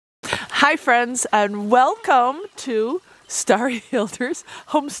Hi friends, and welcome to Starry Hilder's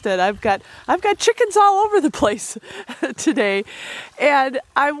homestead. I've got chickens all over the place today, and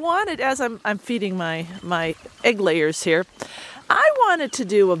I wanted, as I'm feeding my egg layers here, I wanted to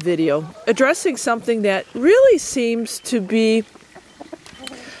do a video addressing something that really seems to be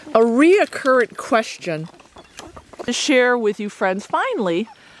a reoccurrent question to share with you friends. Finally,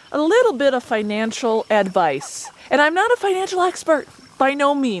 a little bit of financial advice. And I'm not a financial expert, by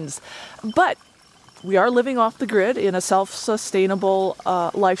no means, but we are living off the grid in a self-sustainable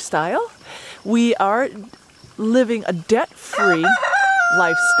lifestyle. We are living a debt-free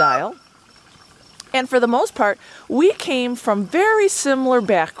lifestyle. And for the most part, we came from very similar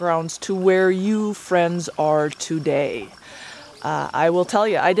backgrounds to where you friends are today. I will tell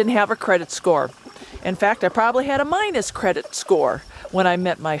you, I didn't have a credit score. In fact, I probably had a minus credit score when I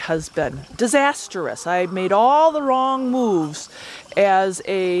met my husband. Disastrous. I made all the wrong moves as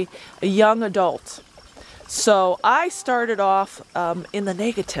a young adult. So I started off in the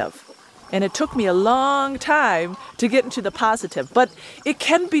negative. And it took me a long time to get into the positive. But it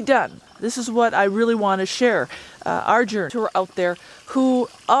can be done. This is what I really want to share. Our journey, who are out there who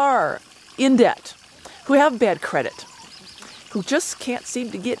are in debt, who have bad credit, who just can't seem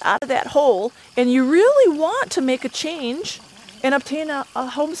to get out of that hole, and you really want to make a change and obtain a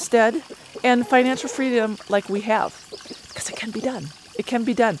homestead and financial freedom like we have. Because it can be done. It can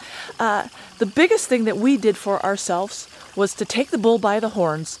be done. The biggest thing that we did for ourselves was to take the bull by the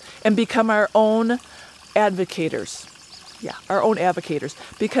horns and become our own advocators. Yeah, our own advocators.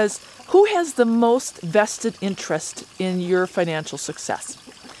 Because who has the most vested interest in your financial success?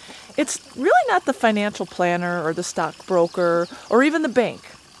 It's really not the financial planner or the stockbroker or even the bank.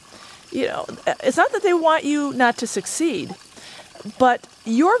 You know, it's not that they want you not to succeed, but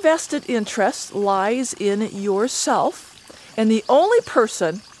your vested interest lies in yourself, and the only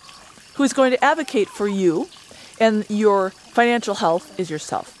person who is going to advocate for you and your financial health is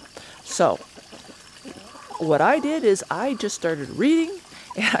yourself. So, what I did is I just started reading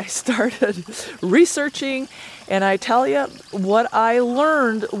and I started researching, and I tell you, what I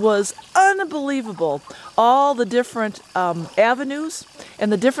learned was unbelievable. All the different avenues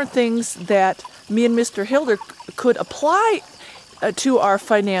and the different things that me and Mr. Hilder could apply to our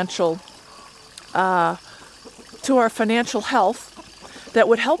financial health that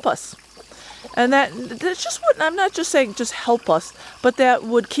would help us. And that's just what, I'm not just saying just help us, but that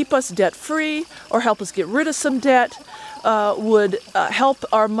would keep us debt free or help us get rid of some debt, would help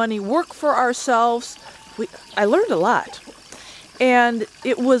our money work for ourselves. I learned a lot. And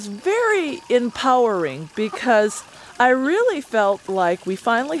it was very empowering because I really felt like we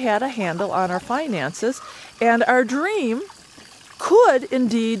finally had a handle on our finances, and our dream could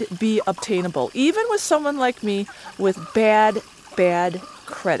indeed be obtainable, even with someone like me with bad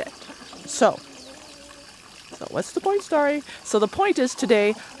credit. So what's the point, Starry? So the point is,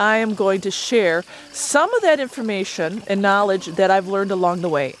 today I am going to share some of that information and knowledge that I've learned along the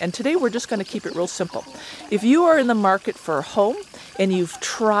way. And today we're just going to keep it real simple. If you are in the market for a home and you've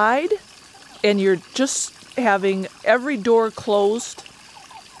tried and you're just having every door closed,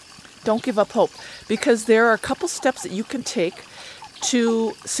 don't give up hope, because there are a couple steps that you can take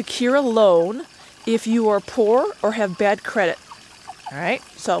to secure a loan if you are poor or have bad credit. All right,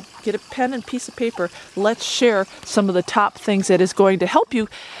 so get a pen and piece of paper. Let's share some of the top things that is going to help you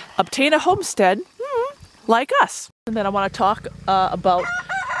obtain a homestead like us. And then I want to talk about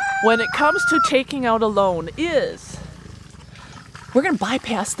when it comes to taking out a loan is we're going to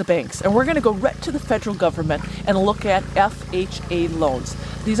bypass the banks and we're going to go right to the federal government and look at FHA loans.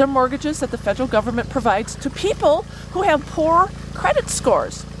 These are mortgages that the federal government provides to people who have poor credit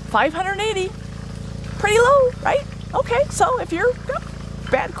scores. 580, pretty low, right? Okay, so if you're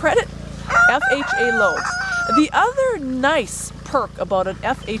bad credit, FHA loans. The other nice perk about an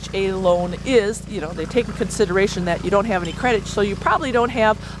FHA loan is, you know, they take in consideration that you don't have any credit, so you probably don't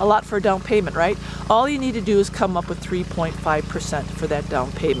have a lot for a down payment, right? All you need to do is come up with 3.5% for that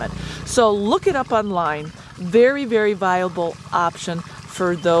down payment. So look it up online. Very, very viable option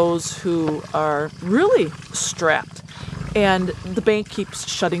for those who are really strapped and the bank keeps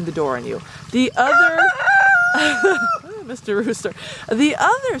shutting the door on you. The other... Mr. Rooster. The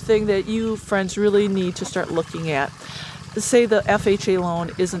other thing that you friends really need to start looking at, say the FHA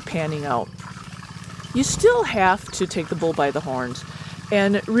loan isn't panning out, you still have to take the bull by the horns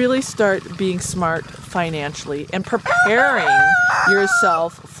and really start being smart financially and preparing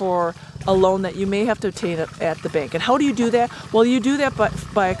yourself for a loan that you may have to obtain at the bank. And how do you do that? Well, you do that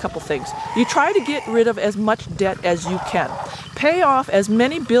by a couple things. You try to get rid of as much debt as you can. Pay off as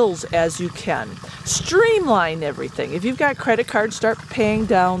many bills as you can. Streamline everything. If you've got credit cards, start paying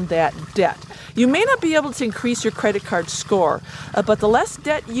down that debt. You may not be able to increase your credit card score, but the less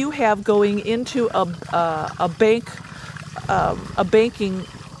debt you have going into a banking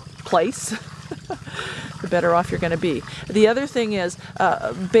place, the better off you're going to be. The other thing is,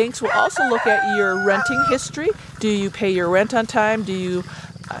 banks will also look at your renting history. Do you pay your rent on time? Do you,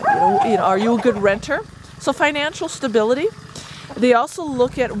 are you a good renter? So financial stability. They also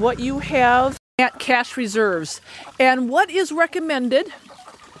look at what you have at cash reserves. And what is recommended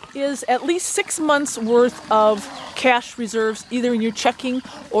is at least 6 months worth of cash reserves, either in your checking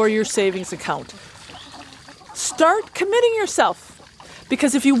or your savings account. Start committing yourself,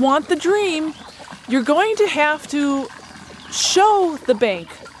 because if you want the dream, you're going to have to show the bank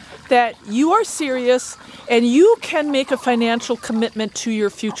that you are serious and you can make a financial commitment to your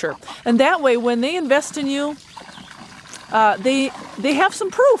future. And that way, when they invest in you, they have some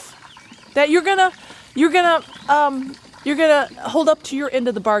proof that you're gonna hold up to your end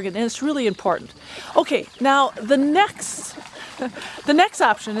of the bargain, and it's really important. Okay, now the next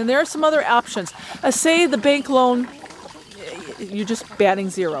option, and there are some other options. Say the bank loan, you're just batting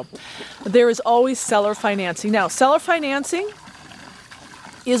zero. There is always seller financing. Now, seller financing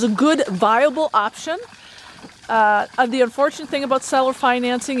is a good, viable option. The unfortunate thing about seller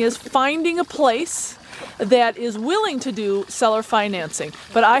financing is finding a place that is willing to do seller financing.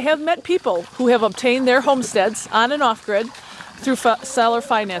 But I have met people who have obtained their homesteads on and off-grid through seller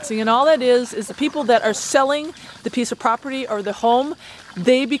financing. And all that is the people that are selling the piece of property or the home,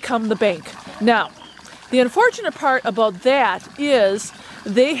 they become the bank. Now, the unfortunate part about that is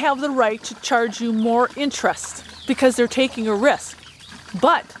they have the right to charge you more interest because they're taking a risk.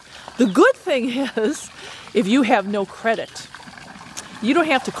 But the good thing is, if you have no credit, you don't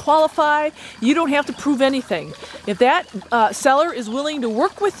have to qualify, you don't have to prove anything. If that seller is willing to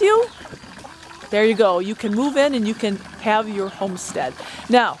work with you, there you go. You can move in and you can have your homestead.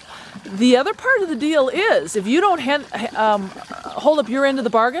 Now, the other part of the deal is, if you don't hold up your end of the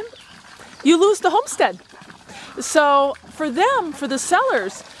bargain, you lose the homestead. So for them, for the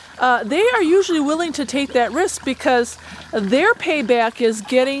sellers, they are usually willing to take that risk because their payback is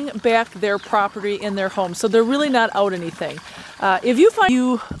getting back their property in their home. So they're really not out anything. If you find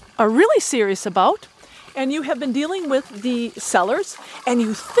you are really serious about, and you have been dealing with the sellers, and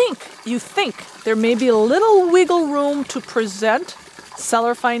you think there may be a little wiggle room to present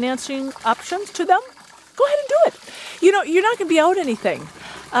seller financing options to them, go ahead and do it. You're not going to be out anything.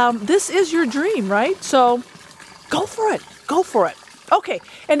 This is your dream, right? So go for it. Go for it. Okay,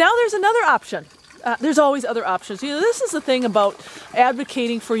 and now there's another option. There's always other options. This is the thing about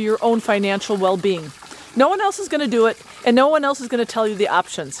advocating for your own financial well-being. No one else is going to do it, and no one else is going to tell you the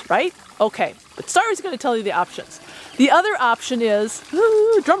options, right? Okay, but Starry's going to tell you the options. The other option is,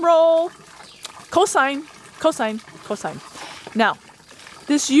 drum roll, cosine. Now,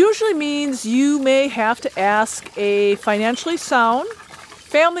 this usually means you may have to ask a financially sound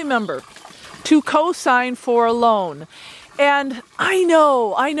family member to co-sign for a loan. And I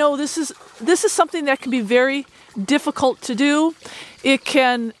know this is something that can be very difficult to do. It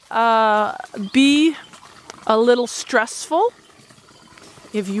can be a little stressful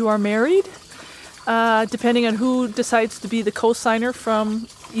if you are married, depending on who decides to be the co-signer from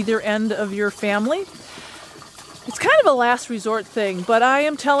either end of your family. It's kind of a last resort thing, but I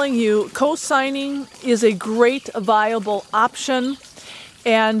am telling you, co-signing is a great, viable option,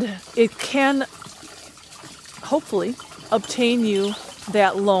 and it can hopefully obtain you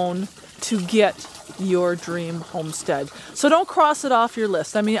that loan to get your dream homestead. So don't cross it off your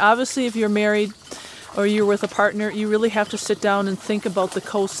list. I mean, obviously, if you're married or you're with a partner, you really have to sit down and think about the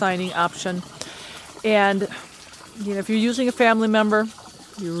co-signing option. And if you're using a family member,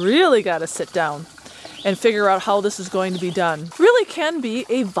 you really got to sit down and figure out how this is going to be done. It really can be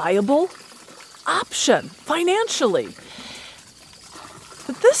a viable option financially.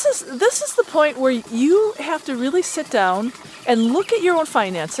 But this is the point where you have to really sit down and look at your own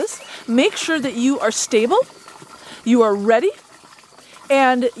finances, make sure that you are stable, you are ready,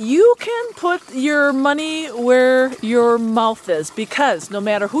 and you can put your money where your mouth is, because no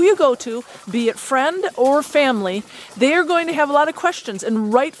matter who you go to, be it friend or family, they are going to have a lot of questions,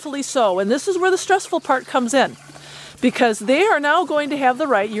 and rightfully so. And this is where the stressful part comes in, because they are now going to have the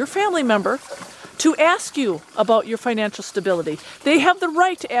right, your family member, to ask you about your financial stability. They have the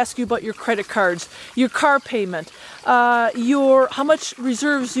right to ask you about your credit cards, your car payment, how much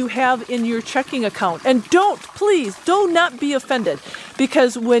reserves you have in your checking account. And please, do not be offended,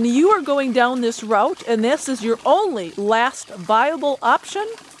 because when you are going down this route and this is your only last viable option,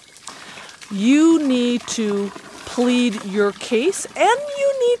 you need to plead your case, and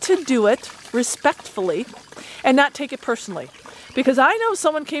you need to do it respectfully and not take it personally. Because I know if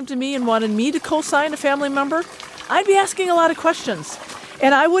someone came to me and wanted me to co-sign a family member, I'd be asking a lot of questions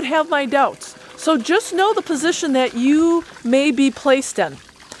and I would have my doubts. So just know the position that you may be placed in.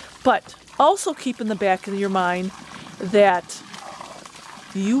 But also keep in the back of your mind that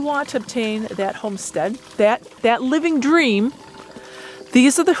you want to obtain that homestead, that living dream.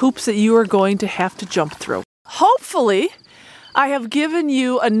 These are the hoops that you are going to have to jump through. Hopefully, I have given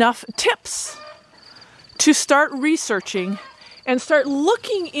you enough tips to start researching and start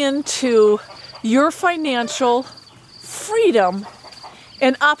looking into your financial freedom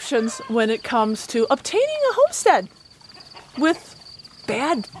and options when it comes to obtaining a homestead with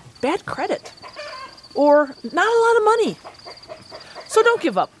bad credit or not a lot of money. So don't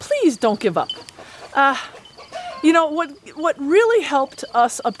give up. Please don't give up. You know, what really helped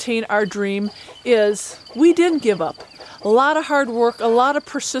us obtain our dream is we didn't give up. A lot of hard work, a lot of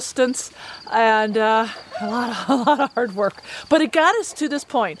persistence, and a lot of hard work. But it got us to this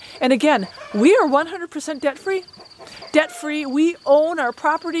point. And again, we are 100% debt-free. Debt-free, we own our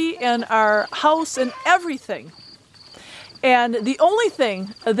property and our house and everything. And the only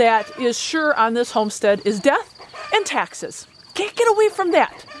thing that is sure on this homestead is death and taxes. Can't get away from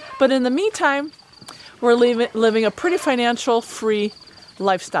that. But in the meantime, we're living a pretty financial free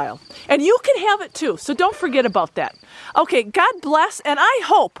lifestyle. And you can have it too, so don't forget about that. Okay, God bless, and I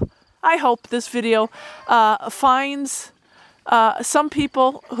hope this video finds some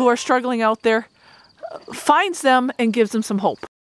people who are struggling out there, finds them and gives them some hope.